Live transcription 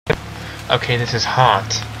Okay, this is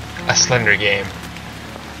Haunt, a Slender game.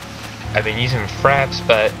 I've been using Fraps,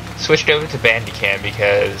 but switched over to Bandicam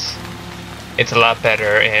because it's a lot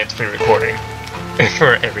better and it's free recording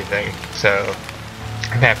for everything. So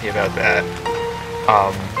I'm happy about that.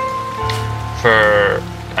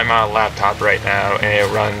 I'm on a laptop right now, and it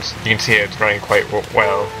runs. You can see it's running quite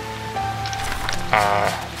well.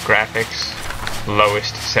 Graphics,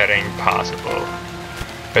 lowest setting possible.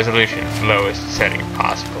 Resolution, lowest setting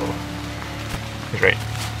possible. That's right.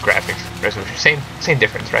 Graphics, resolution, same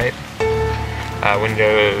difference, right?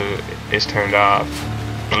 Window is turned off.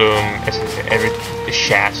 Bloom, the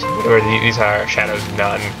shafts, whatever these are, shadows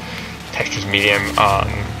none. Textures medium on.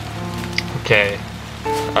 Okay.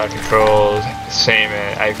 Controls, same.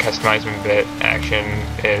 I customize them a bit. Action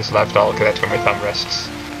is left alt because that's where my thumb rests.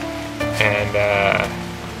 And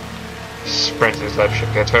sprint is left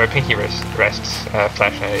shift. That's where my pinky rests.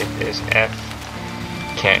 Flashlight is F.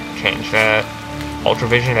 Can't change that.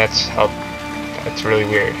 Ultravision, that's really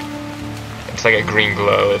weird. It's like a green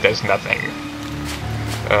glow that does nothing.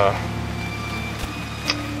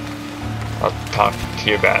 I'll talk to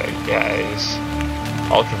you about it, guys.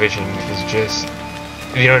 Ultravision is just,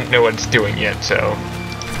 you don't know what it's doing yet, so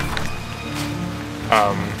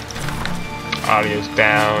audio's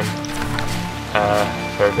down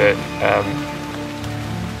for a bit.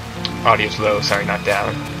 Audio's low, sorry, not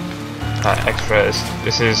down. Extras,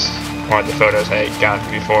 this is one of the photos I got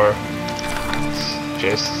before. It's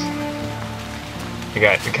just the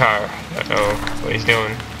guy in the car, I don't know what he's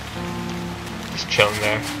doing. Just chilling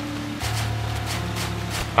there.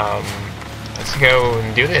 Let's go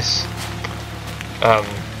and do this.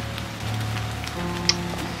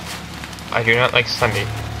 I do not like Slendy,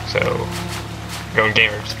 so I'm going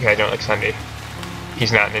gamer just because I don't like Slendy.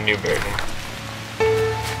 He's not in the new version.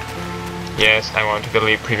 Yes, I want to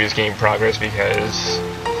delete previous game progress because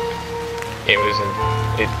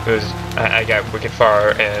I got wicked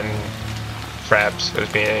far and Fraps was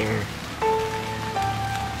being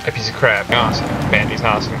a piece of crap. Awesome. Bandy's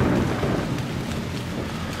awesome.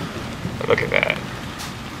 But look at that.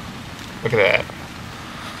 Look at that.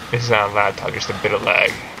 This is on laptop, just a bit of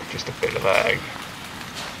lag. Just a bit of lag.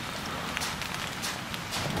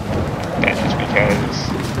 That's just because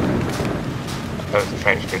of the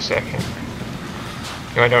frames per second.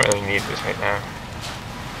 You know, I don't really need this right now.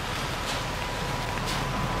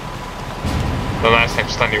 The last time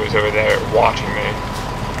Slendy was over there watching me.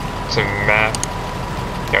 Some map.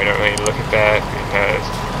 You know, I don't really look at that because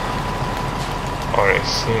I've already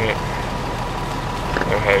seen it.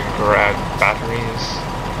 Go ahead and grab batteries.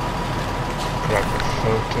 Grab the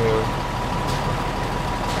photo.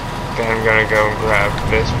 Then I'm gonna go and grab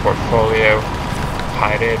this portfolio.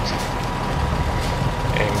 Hide it.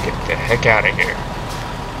 And get the heck out of here.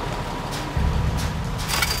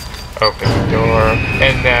 Open the door.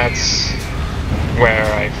 And that's where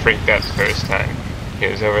I freaked out the first time. He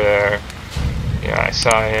was over there. Yeah, I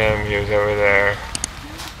saw him. He was over there.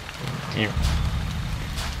 You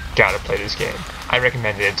gotta play this game. I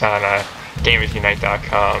recommend it. It's on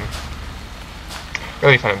gamersunite.com.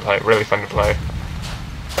 Really fun to play. Really fun to play.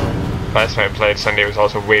 Last time I played, Sunday was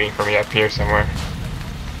also waiting for me up here somewhere.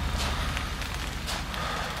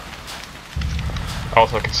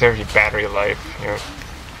 Also conserves your battery life. You know,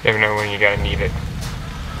 you never know when you gotta need it.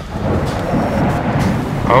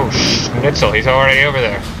 Oh, schnitzel, he's already over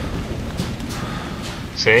there.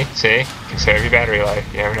 See? Conserve your battery life.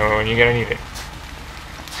 You never know when you're gonna need it.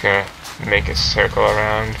 Just gonna make a circle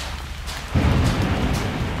around.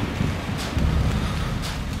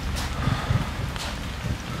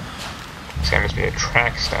 This guy must be a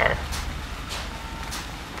track star.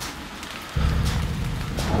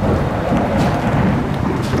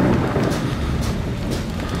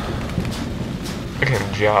 Look at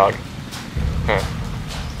him jog. Huh.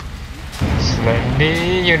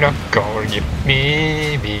 Slendy, you're not gonna get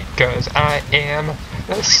me because I am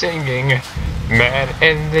the singing man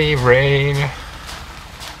in the rain.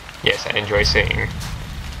 Yes, I enjoy singing.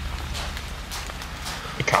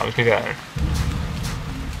 It calms me down.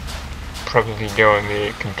 Probably go in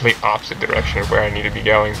the complete opposite direction of where I need to be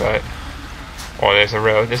going, but oh, there's a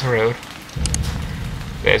road, there's a road.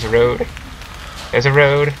 There's a road. There's a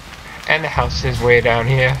road. And the house is way down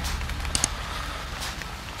here.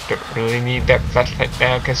 Don't really need that flashlight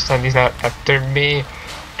now because Slendy's not after me.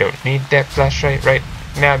 Don't need that flashlight right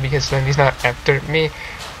now because Slendy's not after me.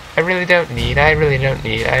 I really don't need that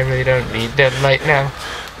light now.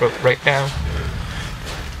 Right now.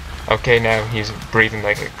 Okay, now he's breathing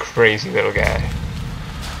like a crazy little guy.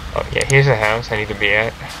 Oh yeah, here's a house I need to be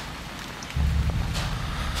at.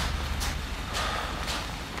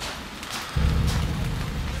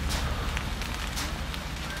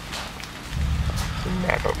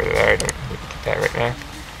 map over there. I don't need to get that right now.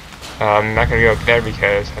 I'm not gonna go up there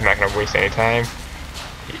because I'm not gonna waste any time.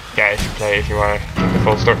 You guys should play if you want to get the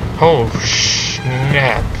full story. Oh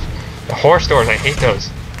snap! The horror stores, I hate those.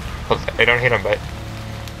 Well, I don't hate them, but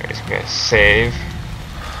I'm just gonna save.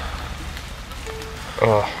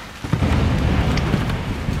 Oh,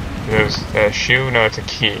 there's a shoe. No, it's a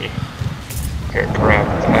key. Gotta grab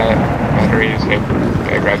that. Batteries.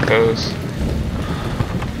 Gotta grab those.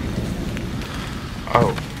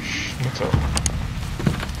 Oh, schnitzel.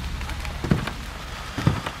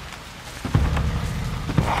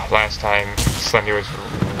 Last time, Slendy was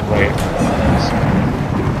right.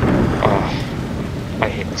 Oh, I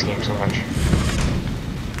hate this game so much.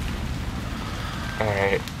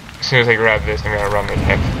 Alright, as soon as I grab this, I'm gonna run like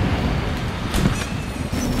heck.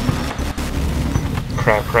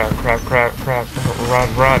 Crap, crap, crap, crap, crap.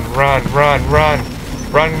 Run, run, run, run, run!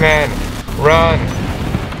 Run, man! Run!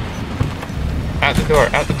 Out the door,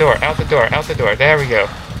 out the door, out the door, out the door. There we go.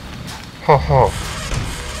 Ho ho.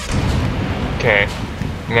 Okay.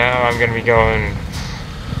 Now I'm gonna be going.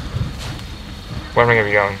 Where am I gonna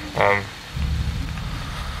be going?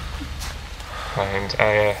 And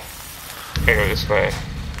I gotta go this way.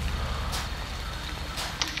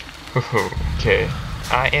 Woohoo, okay.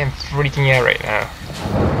 I am freaking out right now.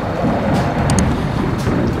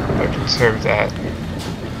 I conserve that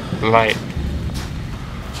light.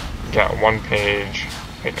 Got one page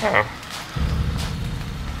right now.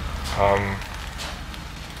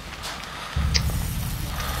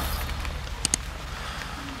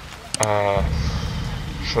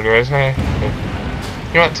 Should I go this way?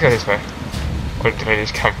 You know what, let's go this way. Or did I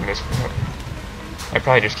just come from this way? I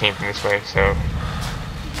probably just came from this way, so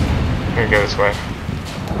I'm gonna go this way.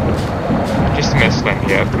 Just to mess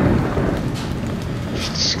Slendy up.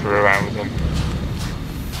 Just to screw around with him.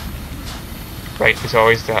 Right is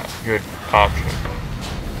always that good option.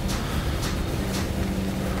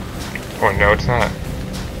 Or no, it's not.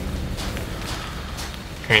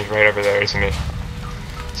 And he's right over there, isn't he?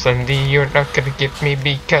 Slendy, you're not gonna get me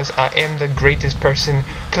because I am the greatest person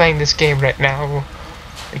playing this game right now.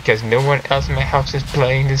 Because no one else in my house is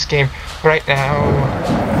playing this game right now.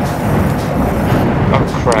 Oh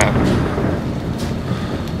crap.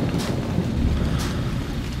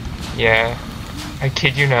 Yeah, I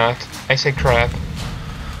kid you not. I said crap.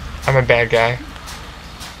 I'm a bad guy.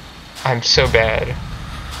 I'm so bad.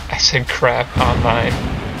 I said crap online.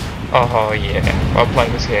 Oh yeah, while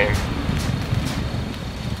playing this game.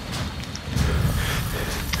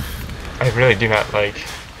 I really do not like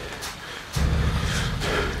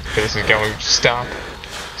where this is going. Stop.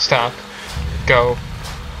 Stop. Go.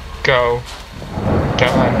 Go.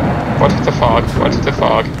 Come on. What's with the fog? What's with the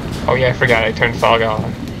fog? Oh yeah, I forgot I turned fog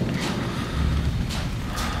on.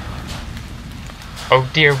 Oh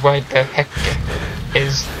dear, what the heck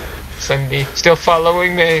is Slendy still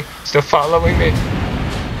following me? Still following me?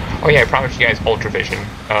 Oh yeah, I promised you guys Ultra Vision.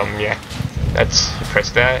 Yeah. That's,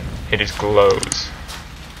 press that, it just glows.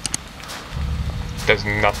 Does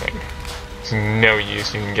nothing. There's no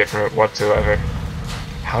use you can get from it whatsoever.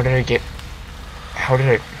 How did I get... How did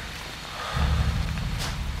I...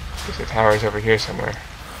 Because the tower's over here somewhere.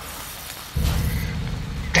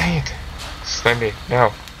 Dang it! Slendy,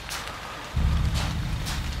 no.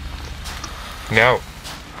 No.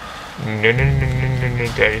 No, no, no, no, no, no, no.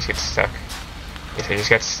 Did I just get stuck? Yes, I just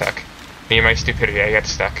got stuck. Me and my stupidity, I got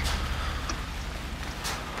stuck.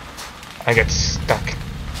 I got stuck.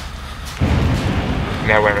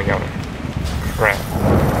 Now where am I going? Crap.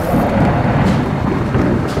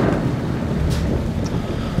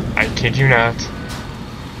 I kid you not.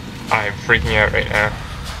 I'm freaking out right now.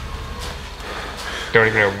 Don't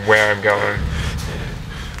even know where I'm going.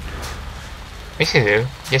 Yes, I do.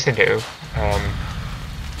 Yes, I do.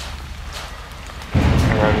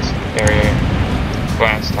 Around this area.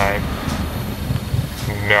 Last time.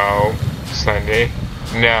 No. Slendy.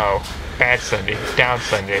 No. Bad Slendy. Down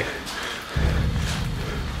Slendy.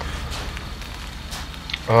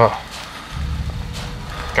 Oh.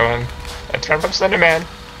 Come on. Let's run from Slender Man.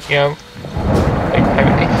 You know.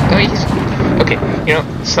 Okay, you know,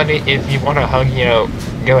 Slendy, if you want a hug, you know,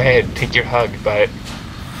 go ahead, take your hug, but...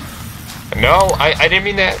 No, I didn't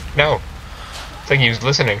mean that. No. It's like he was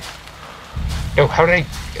listening. No, how did I...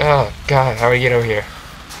 Oh, God, how did I get over here?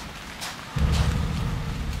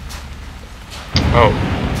 Oh.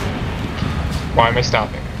 Why am I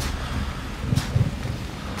stopping?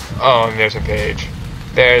 Oh, and there's a page.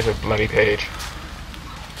 There's a bloody page.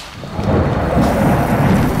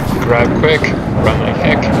 Grab quick. Run like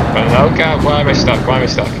heck. Run. Oh god, why am I stuck? Why am I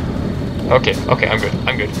stuck? Okay, okay, I'm good.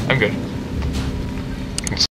 I'm good. I'm good.